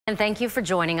And thank you for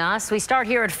joining us. We start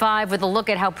here at 5 with a look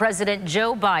at how President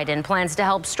Joe Biden plans to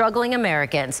help struggling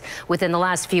Americans. Within the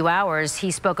last few hours, he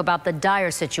spoke about the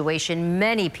dire situation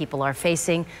many people are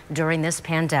facing during this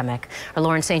pandemic. Our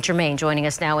Lauren St. Germain joining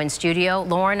us now in studio.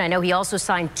 Lauren, I know he also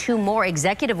signed 2 more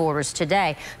executive orders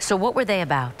today. So what were they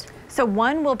about? So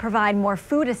one will provide more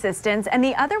food assistance and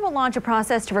the other will launch a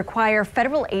process to require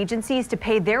federal agencies to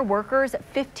pay their workers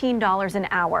 $15 an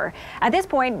hour. At this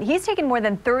point, he's taken more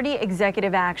than 30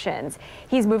 executive actions.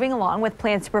 He's moving along with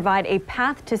plans to provide a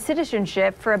path to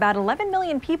citizenship for about 11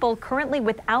 million people currently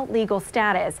without legal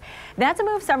status. That's a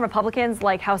move some Republicans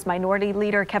like House Minority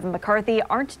Leader Kevin McCarthy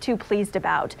aren't too pleased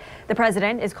about. The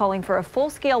president is calling for a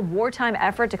full-scale wartime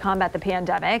effort to combat the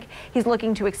pandemic. He's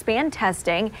looking to expand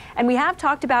testing, and we have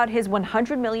talked about his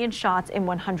 100 million shots in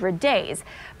 100 days.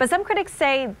 But some critics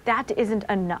say that isn't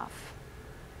enough.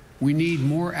 We need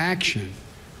more action,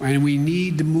 and we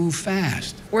need to move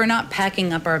fast. We're not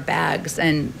packing up our bags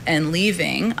and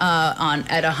leaving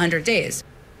at 100 days.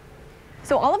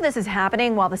 So all of this is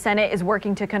happening while the Senate is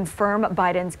working to confirm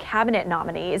Biden's cabinet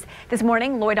nominees. This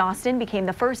morning, Lloyd Austin became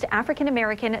the first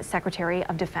African-American Secretary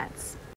of Defense.